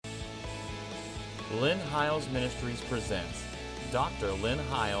Lynn Hiles Ministries presents Dr. Lynn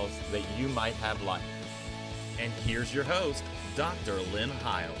Hiles, That You Might Have Life. And here's your host, Dr. Lynn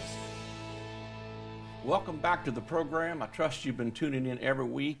Hiles. Welcome back to the program. I trust you've been tuning in every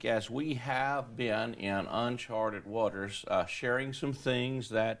week as we have been in uncharted waters, sharing some things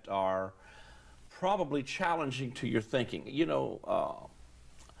that are probably challenging to your thinking.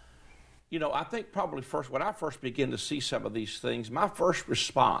 I think probably when I first began to see some of these things, my first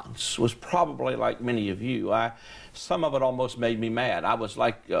response was probably like many of you. Some of it almost made me mad. I was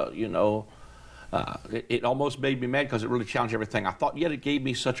like, it almost made me mad because it really challenged everything I thought, yet it gave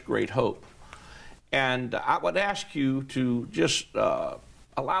me such great hope. And I would ask you to just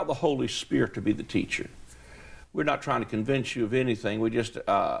allow the Holy Spirit to be the teacher. We're not trying to convince you of anything. We just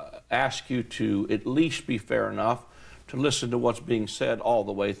ask you to at least be fair enough to listen to what's being said all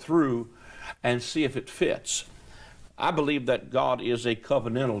the way through and see if it fits. I believe that God is a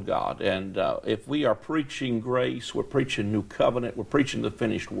covenantal God, and if we are preaching grace, we're preaching new covenant, we're preaching the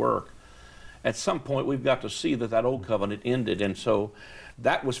finished work. At some point, we've got to see that old covenant ended, and so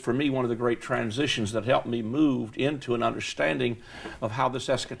that was for me one of the great transitions that helped me move into an understanding of how this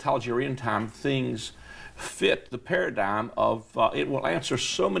eschatology or end time things fit the paradigm of it will answer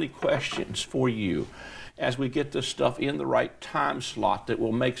so many questions for you as we get this stuff in the right time slot that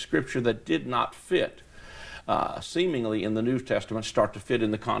will make Scripture that did not fit seemingly in the New Testament start to fit in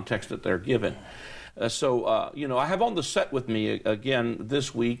the context that they're given. I have on the set with me again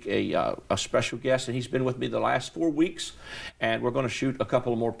this week a special guest, and he's been with me the last 4 weeks, and we're going to shoot a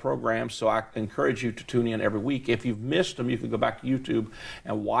couple of more programs, so I encourage you to tune in every week. If you've missed them, you can go back to YouTube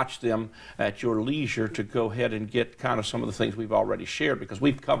and watch them at your leisure to go ahead and get kind of some of the things we've already shared, because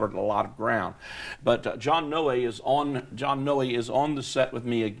we've covered a lot of ground. But John Noe is on the set with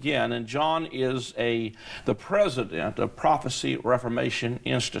me again, and John is the president of Prophecy Reformation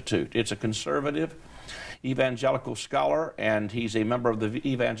Institute. It's a conservative evangelical scholar, and he's a member of the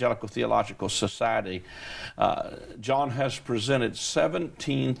Evangelical Theological Society. John has presented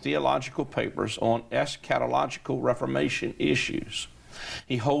 17 theological papers on eschatological Reformation issues.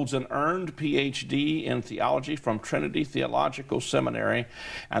 He holds an earned Ph.D. in theology from Trinity Theological Seminary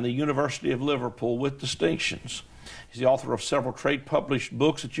and the University of Liverpool with distinctions. He's the author of several trade-published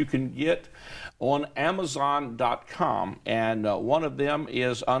books that you can get on Amazon.com, and one of them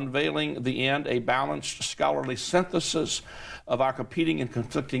is Unveiling the End, a Balanced Scholarly Synthesis of Our Competing and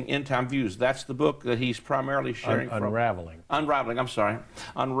Conflicting End-Time Views. That's the book that he's primarily sharing from. Unraveling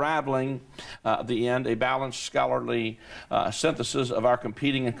the End, a Balanced Scholarly Synthesis of Our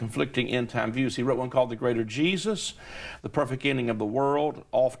Competing and Conflicting End-Time Views. He wrote one called The Greater Jesus, The Perfect Ending of the World,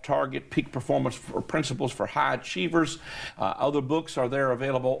 Off Target, Peak Performance Principles for High Achievers. Other books are there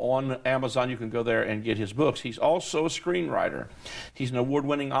available on Amazon. You can go there and get his books. He's also a screenwriter. He's an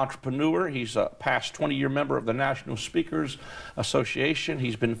award-winning entrepreneur. He's a past 20-year member of the National Speakers Association.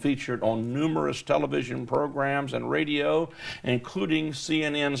 He's been featured on numerous television programs and radio, including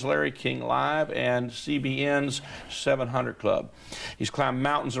CNN's Larry King Live and CBN's 700 Club. He's climbed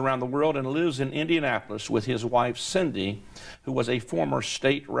mountains around the world and lives in Indianapolis with his wife, Cindy, who was a former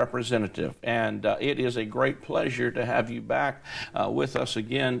state representative. And it is a great pleasure to have you back with us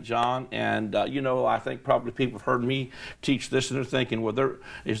again, John. And, I think probably people have heard me teach this, and they're thinking, well,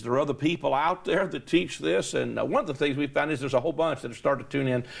 is there other people out there that teach this? And one of the things we found is there's a whole bunch that have started to tune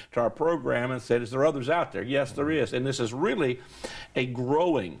in to our program and said, is there others out there? Yes, there is. And this is really a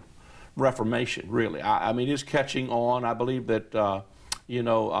growing Reformation, really. I mean, it's catching on. I believe that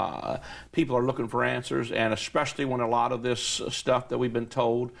people are looking for answers, and especially when a lot of this stuff that we've been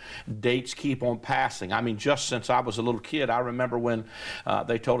told, dates keep on passing. I mean, just since I was a little kid, I remember when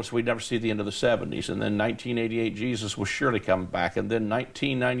they told us we'd never see the end of the 70s, and then 1988, Jesus was surely coming back, and then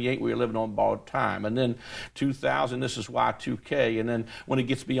 1998, we were living on borrowed time, and then 2000, this is Y2K, and then when it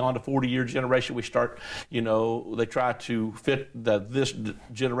gets beyond a 40-year generation, we start, they try to fit this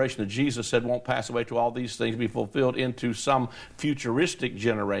generation that Jesus said won't pass away till all these things be fulfilled into some futuristic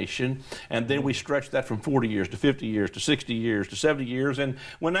generation, and then we stretch that from 40 years to 50 years to 60 years to 70 years, and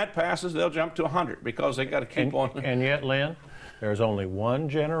when that passes, they'll jump to 100 because they got to keep on. And yet, Lynn, there's only one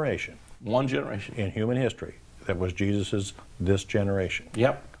generation in human history that was Jesus's this generation.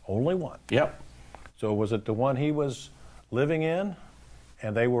 Yep. Only one. Yep. So was it the one he was living in,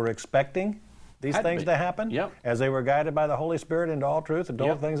 and they were expecting these things to happen? Yep. As they were guided by the Holy Spirit into all truth and to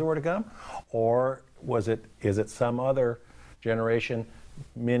all things that were to come? Or is it some other generation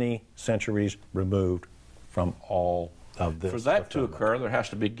many centuries removed from all of this? For that to occur, there has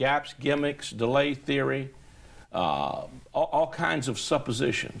to be gaps, gimmicks, delay theory, all kinds of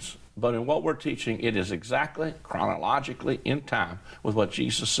suppositions. But in what we're teaching, it is exactly chronologically in time with what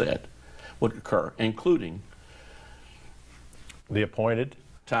Jesus said. would occur, including the appointed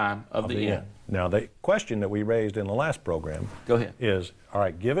time of the end. Now, the question that we raised in the last program Go ahead. is, all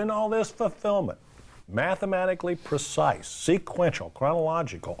right, given all this fulfillment, mathematically precise, sequential,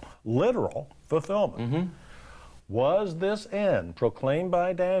 chronological, literal fulfillment, was this end proclaimed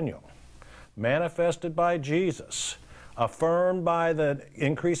by Daniel, manifested by Jesus, affirmed by the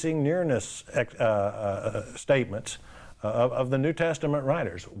increasing nearness statements of the New Testament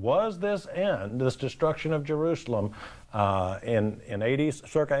writers? Was this end, this destruction of Jerusalem in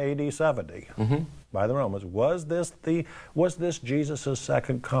circa AD 70 by the Romans, was this Jesus'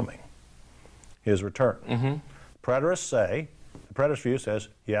 second coming, his return? Preterists the preterist view says,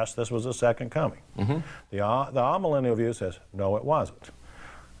 yes, this was the second coming. The amillennial view says, no, it wasn't.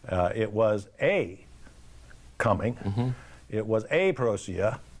 It was a coming. It was a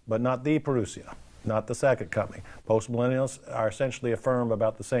parousia, but not the parousia, not the second coming. Postmillennials are essentially affirm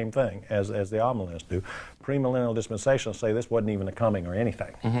about the same thing as the amillennials do. Premillennial dispensationalists say this wasn't even a coming or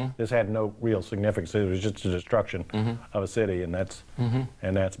anything. This had no real significance. It was just a destruction of a city, and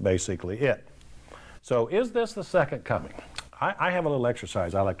that's basically it. So is this the second coming? I have a little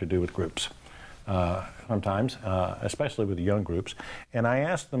exercise I like to do with groups sometimes, especially with young groups, and I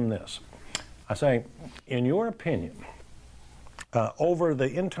ask them this. I say, in your opinion, over the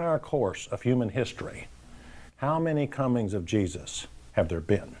entire course of human history, how many comings of Jesus have there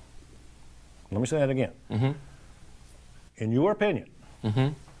been? Let me say that again. In your opinion,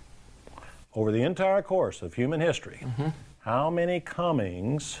 over the entire course of human history, how many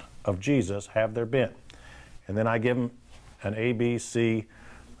comings of Jesus have there been? And then I give them an A, B, C,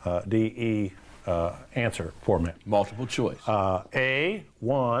 D, E answer format. Multiple choice. A,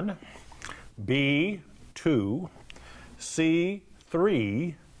 1, B, 2, C,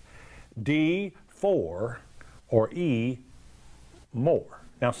 3, D, 4, or E, more.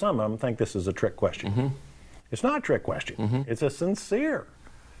 Now, some of them think this is a trick question. It's not a trick question. It's a sincere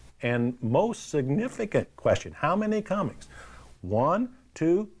and most significant question. How many comings? 1,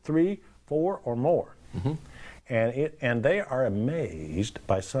 2, 3, 4, or more. And they are amazed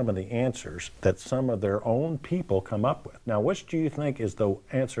by some of the answers that some of their own people come up with. Now, which do you think is the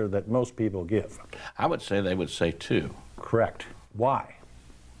answer that most people give? I would say they would say 2. Correct. Why?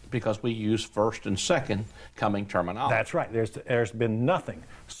 Because we use first and second coming terminology. That's right. There's been nothing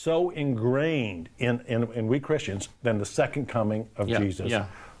so ingrained in we Christians than the second coming of Jesus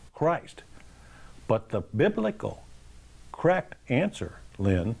Christ. But the biblical correct answer,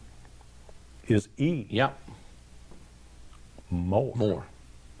 Lynn, is E. Yep. More.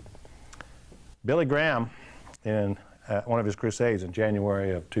 Billy Graham, in one of his crusades in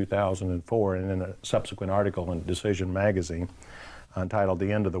January of 2004, and in a subsequent article in Decision magazine entitled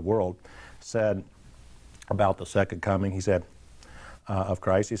The End of the World, said about the second coming, he said, of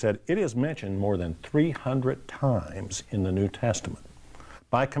Christ, he said, it is mentioned more than 300 times in the New Testament.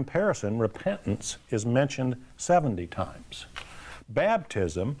 By comparison, repentance is mentioned 70 times.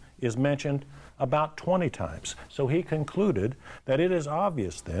 Baptism is mentioned about 20 times. So he concluded that it is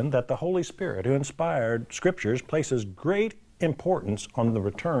obvious then that the Holy Spirit, who inspired Scriptures, places great importance on the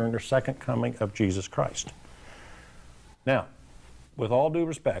return or second coming of Jesus Christ. Now, with all due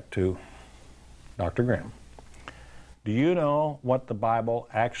respect to Dr. Graham, do you know what the Bible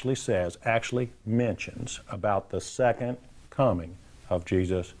actually says, actually mentions about the second coming of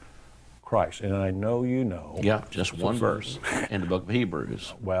Jesus Christ? And I know you know. Yeah, just one verse in the book of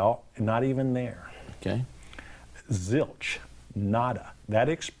Hebrews. Well, not even there. Okay. Zilch, nada. That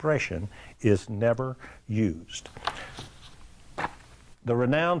expression is never used. The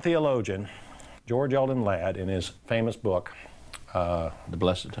renowned theologian George Eldon Ladd, in his famous book, The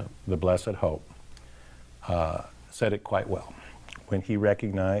Blessed Hope. The Blessed Hope, said it quite well. When he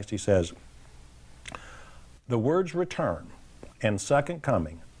recognized, he says, the words return and second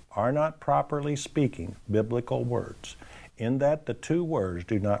coming are not properly speaking biblical words, in that the two words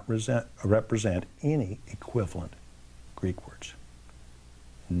do not represent any equivalent Greek words.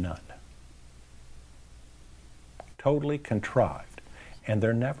 None. Totally contrived. And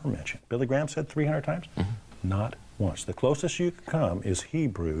they're never mentioned. Billy Graham said 300 times? Not once. The closest you can come is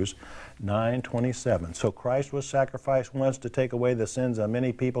Hebrews 9:27. So Christ was sacrificed once to take away the sins of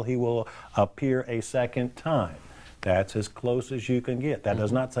many people. He will appear a second time. That's as close as you can get. That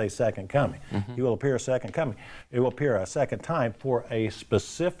does not say second coming. He will appear a second coming. It will appear a second time for a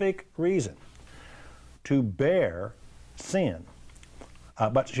specific reason. To bear sin.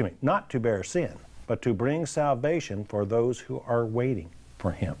 Not to bear sin, but to bring salvation for those who are waiting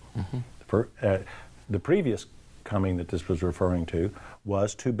for him. The previous coming that this was referring to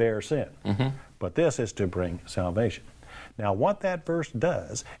was to bear sin. But this is to bring salvation. Now, what that verse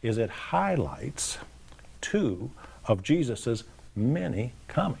does is it highlights two of Jesus's many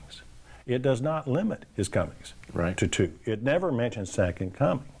comings. It does not limit his comings to two. It never mentions second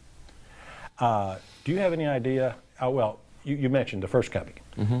coming. Do you have any idea? Well, you mentioned the first coming.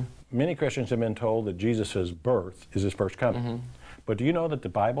 Many Christians have been told that Jesus' birth is his first coming. But do you know that the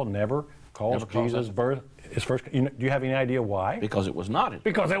Bible never calls Jesus' birth his first? Do you have any idea why? Because it was not.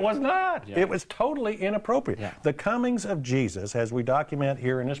 Because it was not. Yeah. It was totally inappropriate. Yeah. The comings of Jesus, as we document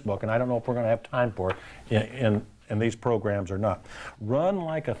here in this book, and I don't know if we're going to have time for it in these programs or not, run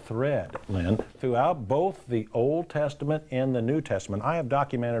like a thread, Lynn, throughout both the Old Testament and the New Testament. I have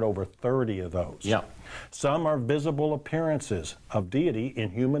documented over 30 of those. Yeah. Some are visible appearances of deity in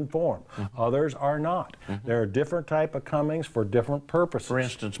human form. Others are not. There are different type of comings for different purposes. For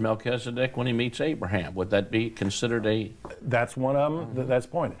instance, Melchizedek, when he meets Abraham, would that be considered a... That's one of them that's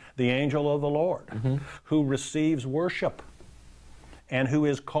pointed. The angel of the Lord, who receives worship and who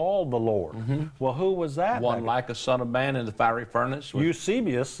is called the Lord. Well, who was that? One like a son of man in the fiery furnace?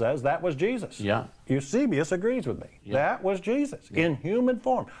 Eusebius says that was Jesus. Yeah. Eusebius agrees with me. Yeah. That was Jesus in human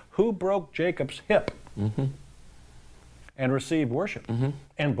form. Who broke Jacob's hip and received worship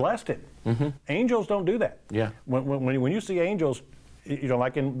and blessed it. Angels don't do that. Yeah. When you see angels,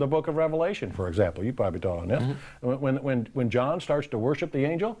 like in the book of Revelation, for example, you probably taught on this. When John starts to worship the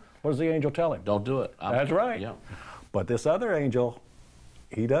angel, what does the angel tell him? Don't do it. That's right. Yeah. But this other angel,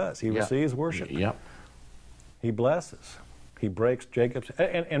 he does. He receives worship. Yep. He blesses. He breaks Jacob's,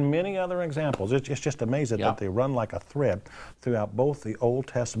 and many other examples. It's just amazing that they run like a thread throughout both the Old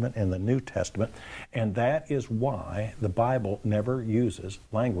Testament and the New Testament, and that is why the Bible never uses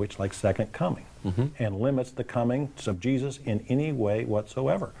language like second coming and limits the comings of Jesus in any way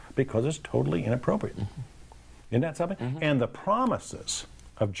whatsoever, because it's totally inappropriate. Isn't that something? And the promises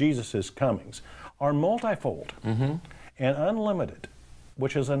of Jesus' comings are multifold and unlimited,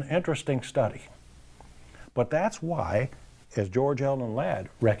 which is an interesting study. But that's why, as George Eldon Ladd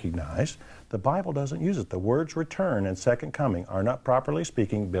recognized, the Bible doesn't use it. The words return and second coming are not properly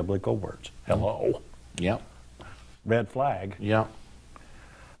speaking biblical words. Hello. Yep. Red flag. Yep.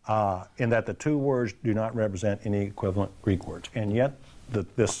 In that the two words do not represent any equivalent Greek words. And yet,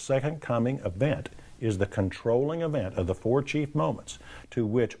 this second coming event is the controlling event of the four chief moments to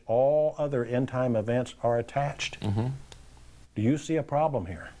which all other end time events are attached. Do you see a problem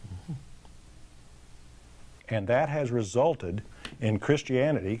here? And that has resulted in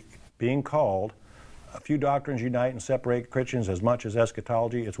Christianity being called, a few doctrines unite and separate Christians as much as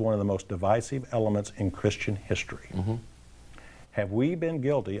eschatology. It's one of the most divisive elements in Christian history. Have we been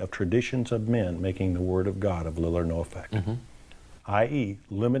guilty of traditions of men making the Word of God of little or no effect? I.e.,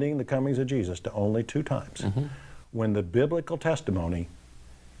 limiting the comings of Jesus to only two times, when the biblical testimony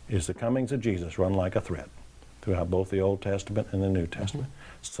is the comings of Jesus run like a thread throughout both the Old Testament and the New Testament.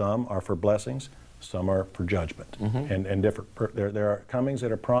 Some are for blessings, some are for judgment, and different. There are comings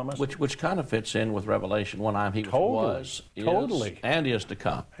that are promised. Which kind of fits in with Revelation 1. He was, totally, and is to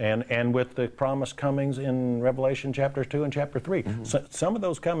come. And with the promised comings in Revelation chapter 2 and chapter 3. So, some of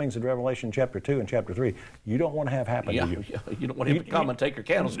those comings in Revelation chapter 2 and chapter 3, you don't want to have happen to you. You don't want him to come and take your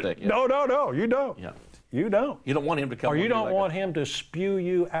candlestick. No, you don't. Yeah. You don't. You don't want him to come. Or you don't want him to spew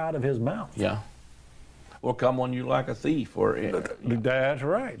you out of his mouth. Yeah. Or come on you like a thief. That's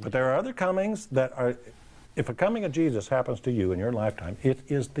right. But there are other comings that are, if a coming of Jesus happens to you in your lifetime, it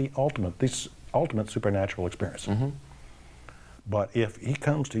is the ultimate supernatural experience. But if he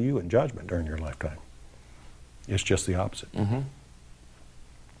comes to you in judgment during your lifetime, it's just the opposite.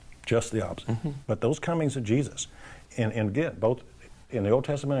 Just the opposite. But those comings of Jesus, and again, both in the Old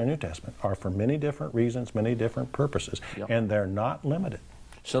Testament and New Testament, are for many different reasons, many different purposes, and they're not limited.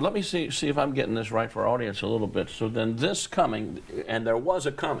 So let me see if I'm getting this right for our audience a little bit. So then this coming, and there was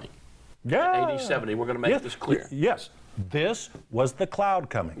a coming. Yeah. AD 70, we're going to make this clear. Yes. This was the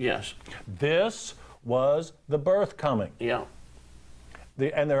cloud coming. Yes. This was the birth coming. Yeah.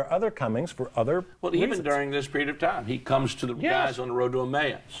 And there are other comings for other even reasons. during this period of time, he comes to the guys on the road to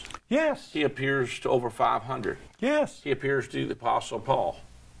Emmaus. Yes. He appears to over 500. Yes. He appears to the Apostle Paul.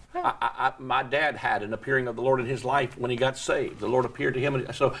 My dad had an appearing of the Lord in his life when he got saved. The Lord appeared to him,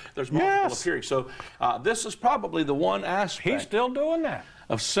 so there's multiple appearings. So this is probably the one aspect. He's still doing that.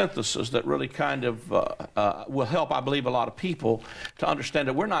 Of synthesis that really kind of will help, I believe, a lot of people to understand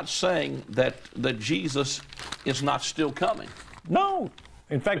that we're not saying that Jesus is not still coming. No.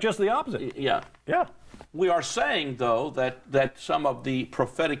 In fact, just the opposite. Yeah. Yeah. We are saying, though, that some of the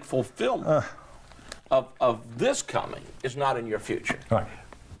prophetic fulfillment of this coming is not in your future. All right.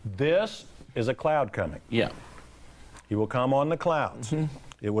 This is a cloud coming. Yeah. He will come on the clouds.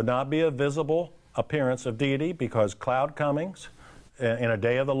 It would not be a visible appearance of deity because cloud comings in a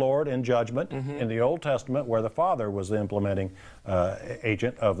day of the Lord in judgment in the Old Testament, where the Father was the implementing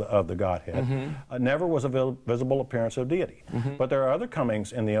agent of the Godhead, never was a visible appearance of deity. But there are other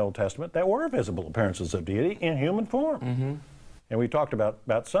comings in the Old Testament that were visible appearances of deity in human form. And we talked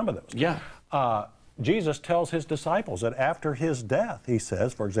about some of those. Yeah. Jesus tells his disciples that after his death, he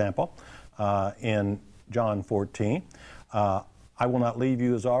says, for example, in John 14, I will not leave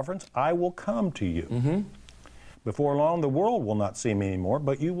you as orphans, I will come to you. Before long, the world will not see me anymore,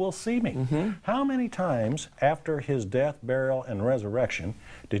 but you will see me. How many times after his death, burial, and resurrection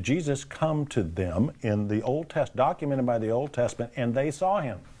did Jesus come to them in the Old Testament, documented by the Old Testament, and they saw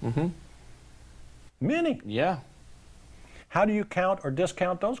him? Many. Yeah. How do you count or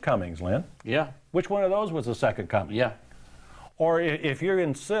discount those comings, Lynn? Yeah. Which one of those was the second coming? Yeah. Or if you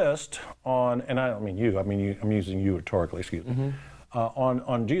insist on, and I don't mean you, I'm using you rhetorically, excuse me,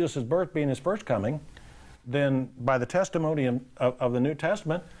 on Jesus' birth being his first coming, then by the testimony of the New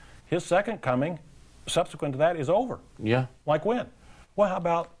Testament, his second coming, subsequent to that, is over. Yeah. Like when? Well, how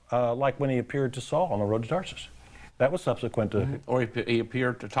about like when he appeared to Saul on the road to Tarsus? That was subsequent to... Or he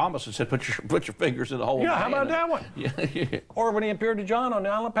appeared to Thomas and said, put your fingers in the hole. Yeah, how about that one? Yeah. Or when he appeared to John on the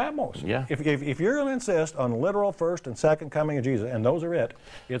island of Patmos. Yeah. If you're going to insist on literal first and second coming of Jesus, and those are it,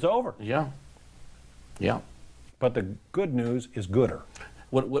 it's over. Yeah. Yeah. But the good news is gooder.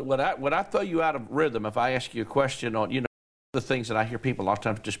 Would I throw you out of rhythm if I ask you a question on, the things that I hear people a lot of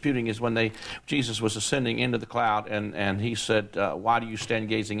times disputing is when Jesus was ascending into the cloud and he said, why do you stand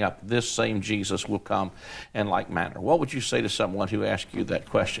gazing up? This same Jesus will come in like manner. What would you say to someone who asked you that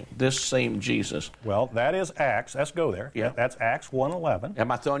question? This same Jesus. Well, that is Acts. Let's go there. Yeah. That's Acts 1:11. Am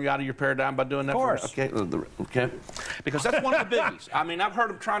I throwing you out of your paradigm by doing that? Of course. Okay. Because that's one of the biggies. I mean, I've heard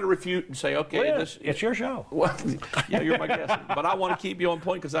them trying to refute and say, okay, Well, this... it's your show. Well, yeah, you're my guest. But I want to keep you on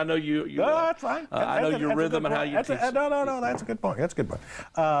point because I know you No, that's fine. I know your rhythm and how you teach. No, that's a good point. That's a good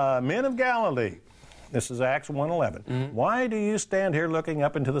point. Men of Galilee. This is Acts 1:11. Why do you stand here looking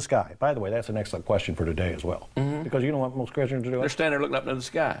up into the sky? By the way, that's an excellent question for today as well. Because you know what most Christians are doing? They're standing there looking up into the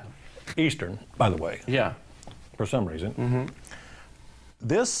sky. Eastern, by the way. Yeah. For some reason.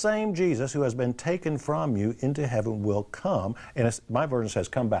 This same Jesus who has been taken from you into heaven will come, and my version says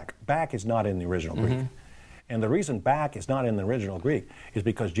come back. Back is not in the original Greek. And the reason back is not in the original Greek is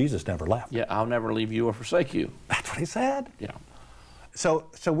because Jesus never left. Yeah, I'll never leave you or forsake you. That's what he said. Yeah. So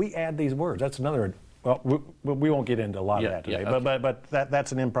we add these words. That's another. Well, we won't get into a lot of that today. Yeah, okay. But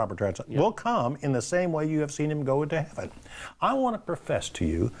that's an improper translation. Yeah. Will come in the same way you have seen him go into heaven. I want to profess to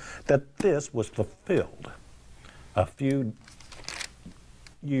you that this was fulfilled a few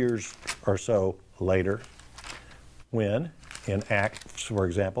years or so later, when in Acts, for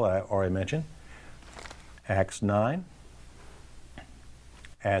example, I already mentioned Acts 9.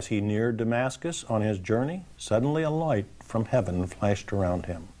 As he neared Damascus on his journey, suddenly a light from heaven flashed around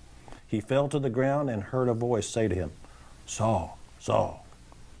him. He fell to the ground and heard a voice say to him, Saul, Saul,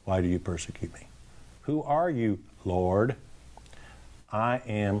 why do you persecute me? Who are you, Lord? I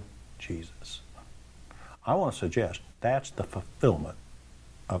am Jesus. I want to suggest that's the fulfillment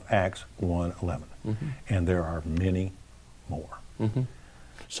of Acts 1:11. And there are many more.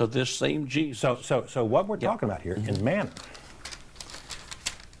 So this same Jesus. So what we're talking about here in manner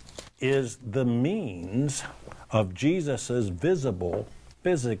is the means of Jesus' visible,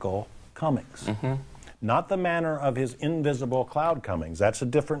 physical comings. Not the manner of his invisible cloud comings. That's a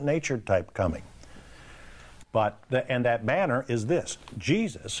different nature type coming. But and that manner is this: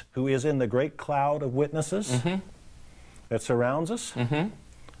 Jesus, who is in the great cloud of witnesses that surrounds us,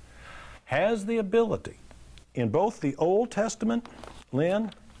 has the ability in both the Old Testament,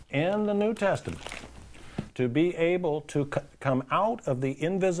 Lynn, and the New Testament to be able to come out of the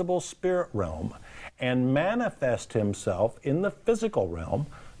invisible spirit realm and manifest himself in the physical realm,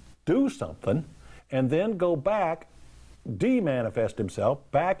 do something, and then go back, de-manifest himself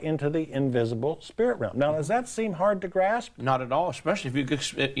back into the invisible spirit realm. Now, does that seem hard to grasp? Not at all, especially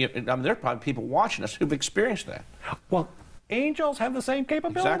if there are probably people watching us who've experienced that. Well, angels have the same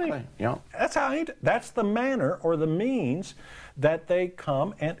capability. Exactly, yeah. That's the manner or the means that they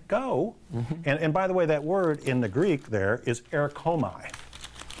come and go. And by the way, that word in the Greek there is erchomai.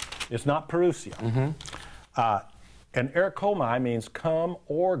 It's not parousia. And erchomai means come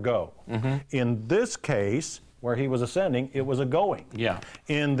or go. In this case, where he was ascending, it was a going. Yeah.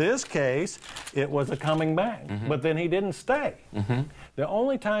 In this case, it was a coming back. But then he didn't stay. The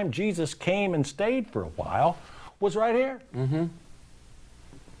only time Jesus came and stayed for a while was right here.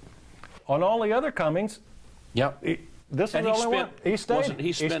 On all the other comings, Yep. This is And the he only spent, one. He stayed. Wasn't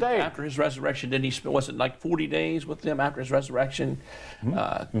he spent stayed. after his resurrection? Didn't he spend? Was it like 40 days with them after his resurrection?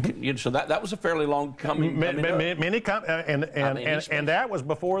 So that was a fairly long coming. And that was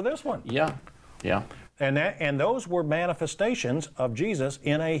before this one. Yeah, yeah. And those were manifestations of Jesus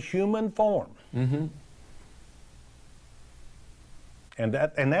in a human form. Mm-hmm. And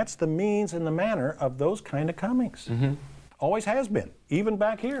that's the means and the manner of those kind of comings. Mm-hmm. Always has been, even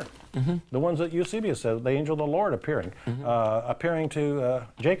back here. Mm-hmm. The ones that Eusebius says, the angel of the Lord appearing, appearing to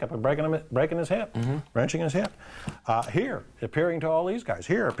Jacob and breaking his hip, wrenching his hip. Here, appearing to all these guys.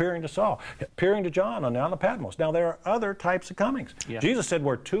 Here, appearing to Saul, appearing to John on the Patmos. Now, there are other types of comings. Yeah. Jesus said,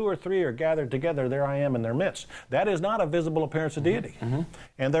 where 2 or 3 are gathered together, there I am in their midst. That is not a visible appearance of deity. Mm-hmm.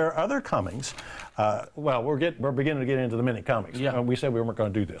 And there are other comings. We're beginning to get into the many comings. Yeah. We said we weren't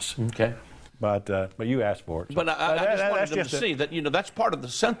going to do this. Okay. But you asked for it. So. But I just wanted them to see that that's part of the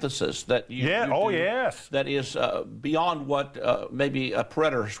synthesis that you do, yes. That is beyond what maybe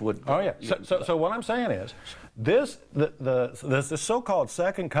predators would. Oh yeah. So what I'm saying is, this so-called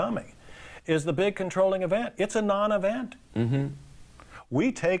second coming is the big controlling event. It's a non-event. Mm-hmm.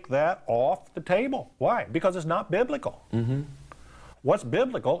 We take that off the table. Why? Because it's not biblical. Mm-hmm. What's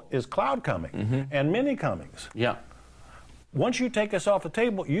biblical is cloud coming and many comings. Yeah. Once you take this off the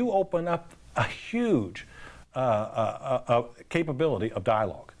table, you open up a huge capability of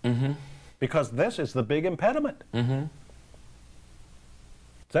dialogue, because this is the big impediment. Mm-hmm. Does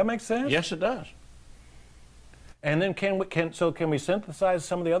that make sense? Yes, it does. And then can we synthesize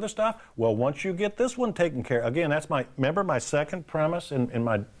some of the other stuff? Well, once you get this one taken care of, again, that's my second premise in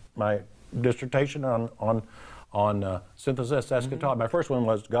my dissertation on synthesis eschatology. My first one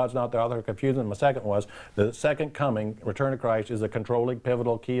was God's not the author of confusion. My second was the second coming, return of Christ, is a controlling,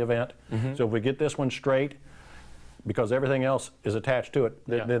 pivotal, key event. Mm-hmm. So if we get this one straight, because everything else is attached to it,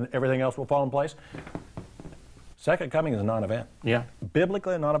 then everything else will fall in place. Second coming is a non-event. Yeah.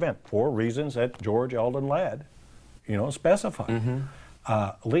 Biblically a non-event for reasons that George Eldon Ladd, specified.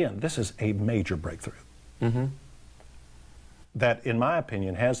 Mm-hmm. Lynn, this is a major breakthrough that, in my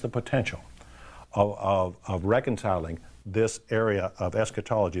opinion, has the potential of reconciling this area of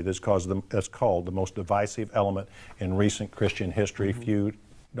eschatology that's called the most divisive element in recent Christian history. Mm-hmm. Few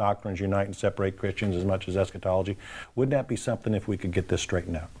doctrines unite and separate Christians as much as eschatology. Wouldn't that be something if we could get this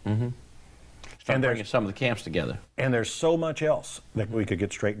straightened out? Mm-hmm. Start bringing some of the camps together. And there's so much else that we could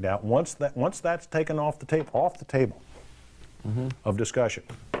get straightened out. Once that's taken off the table of discussion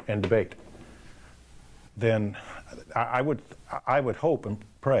and debate, then I would hope and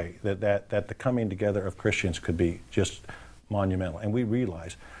pray that the coming together of Christians could be just monumental, and we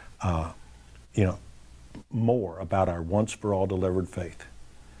realize, more about our once for all delivered faith.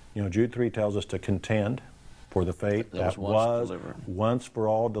 Jude 3 tells us to contend for the faith that was once for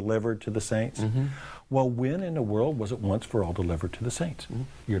all delivered to the saints. Mm-hmm. Well, when in the world was it once for all delivered to the saints? Mm-hmm.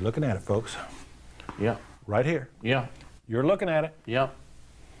 You're looking at it, folks. Yeah. Right here. Yeah. You're looking at it. Yeah.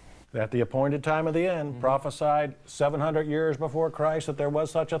 At the appointed time of the end, prophesied 700 years before Christ that there was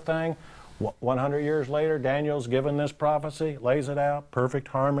such a thing. 100 years later, Daniel's given this prophecy, lays it out, perfect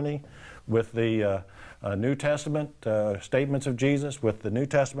harmony with the New Testament statements of Jesus, with the New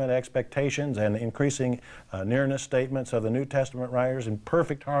Testament expectations and increasing nearness statements of the New Testament writers, in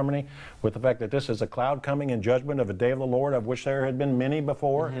perfect harmony with the fact that this is a cloud coming in judgment of a day of the Lord, of which there had been many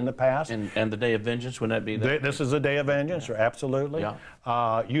before in the past. And the day of vengeance, wouldn't that be that? This is a day of vengeance, absolutely. Yeah.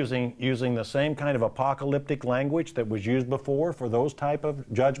 Using the same kind of apocalyptic language that was used before for those type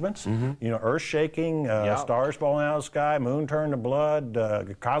of judgments. Earth shaking, stars falling out of the sky, moon turned to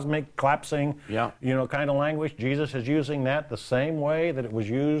blood, cosmic collapsing, kind of language. Jesus is using that the same way that it was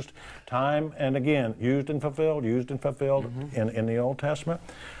used time and again, used and fulfilled in the Old Testament.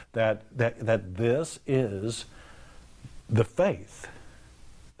 That this is the faith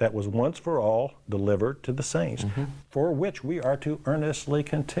that was once for all delivered to the saints, for which we are to earnestly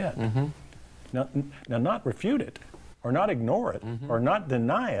contend. Now, not refute it, or not ignore it, or not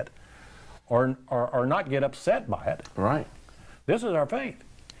deny it, or not get upset by it. Right. This is our faith.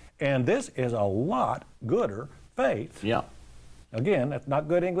 And this is a lot gooder faith. Yeah. Again, that's not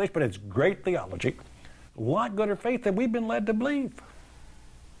good English, but it's great theology. A lot gooder faith than we've been led to believe.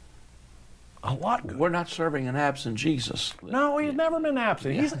 A lot gooder. We're not serving an absent Jesus. No, he's never been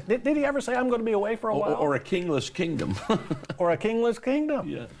absent. Yeah. Did he ever say, I'm going to be away for a while? Or a kingless kingdom. Or a kingless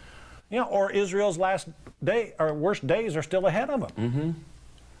kingdom. Yeah. Or Israel's last day, or worst days are still ahead of them.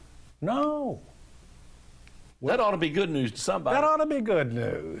 No. That ought to be good news to somebody. That ought to be good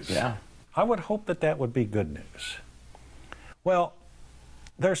news. Yeah. I would hope that would be good news. Well,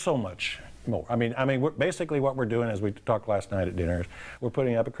 there's so much more. I mean, basically what we're doing, as we talked last night at dinner, is we're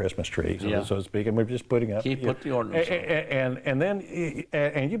putting up a Christmas tree, so to speak, and we're just putting up. Put the ornaments on.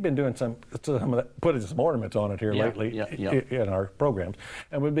 And you've been doing some of that, putting some ornaments on it here lately in our programs,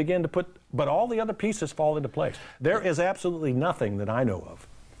 and we begin to put, but all the other pieces fall into place. There is absolutely nothing that I know of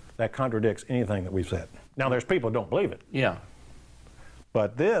that contradicts anything that we've said. Now, there's people who don't believe it. Yeah.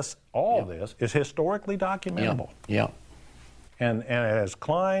 But this is historically documentable. Yeah. And as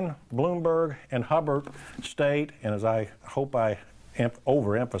Klein, Bloomberg, and Hubbard state, and as I hope I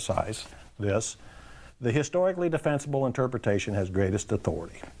overemphasize this, the historically defensible interpretation has greatest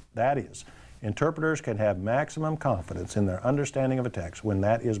authority. That is, interpreters can have maximum confidence in their understanding of a text when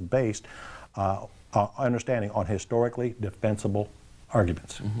that is based understanding on historically defensible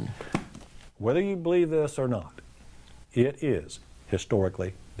arguments. Mm-hmm. Whether you believe this or not, it is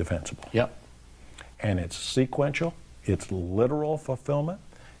historically defensible. Yep. And it's sequential. It's literal fulfillment,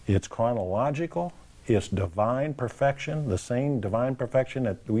 it's chronological, it's divine perfection, the same divine perfection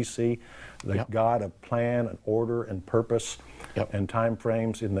that we see the God of plan and order and purpose and time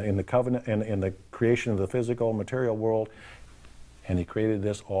frames in the covenant and in the creation of the physical material world. And he created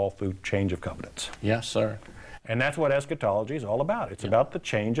this all through change of covenants. Yes, sir. And that's what eschatology is all about. It's about the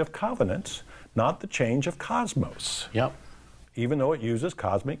change of covenants, not the change of cosmos. Yep. Even though it uses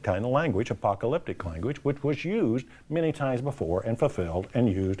cosmic kind of language, apocalyptic language, which was used many times before and fulfilled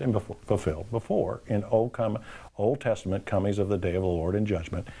and used and fulfilled before in Old Testament comings of the day of the Lord in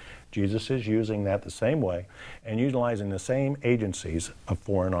judgment. Jesus is using that the same way and utilizing the same agencies of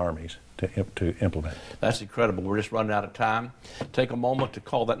foreign armies to implement. That's incredible. We're just running out of time. Take a moment to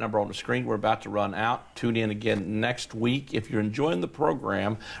call that number on the screen. We're about to run out. Tune in again next week. If you're enjoying the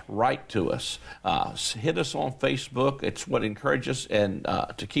program, write to us. Hit us on Facebook. It's what encourages and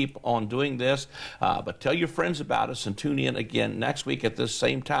to keep on doing this. But tell your friends about us and tune in again next week at this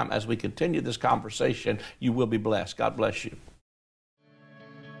same time as we continue this conversation. You will be blessed. God bless you.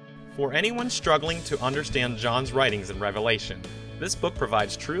 For anyone struggling to understand John's writings in Revelation, this book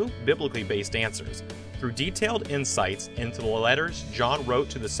provides true, biblically based answers. Through detailed insights into the letters John wrote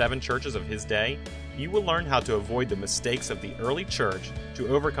to the 7 churches of his day, you will learn how to avoid the mistakes of the early church to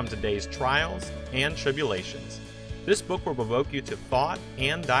overcome today's trials and tribulations. This book will provoke you to thought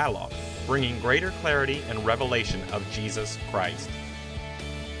and dialogue, bringing greater clarity and revelation of Jesus Christ.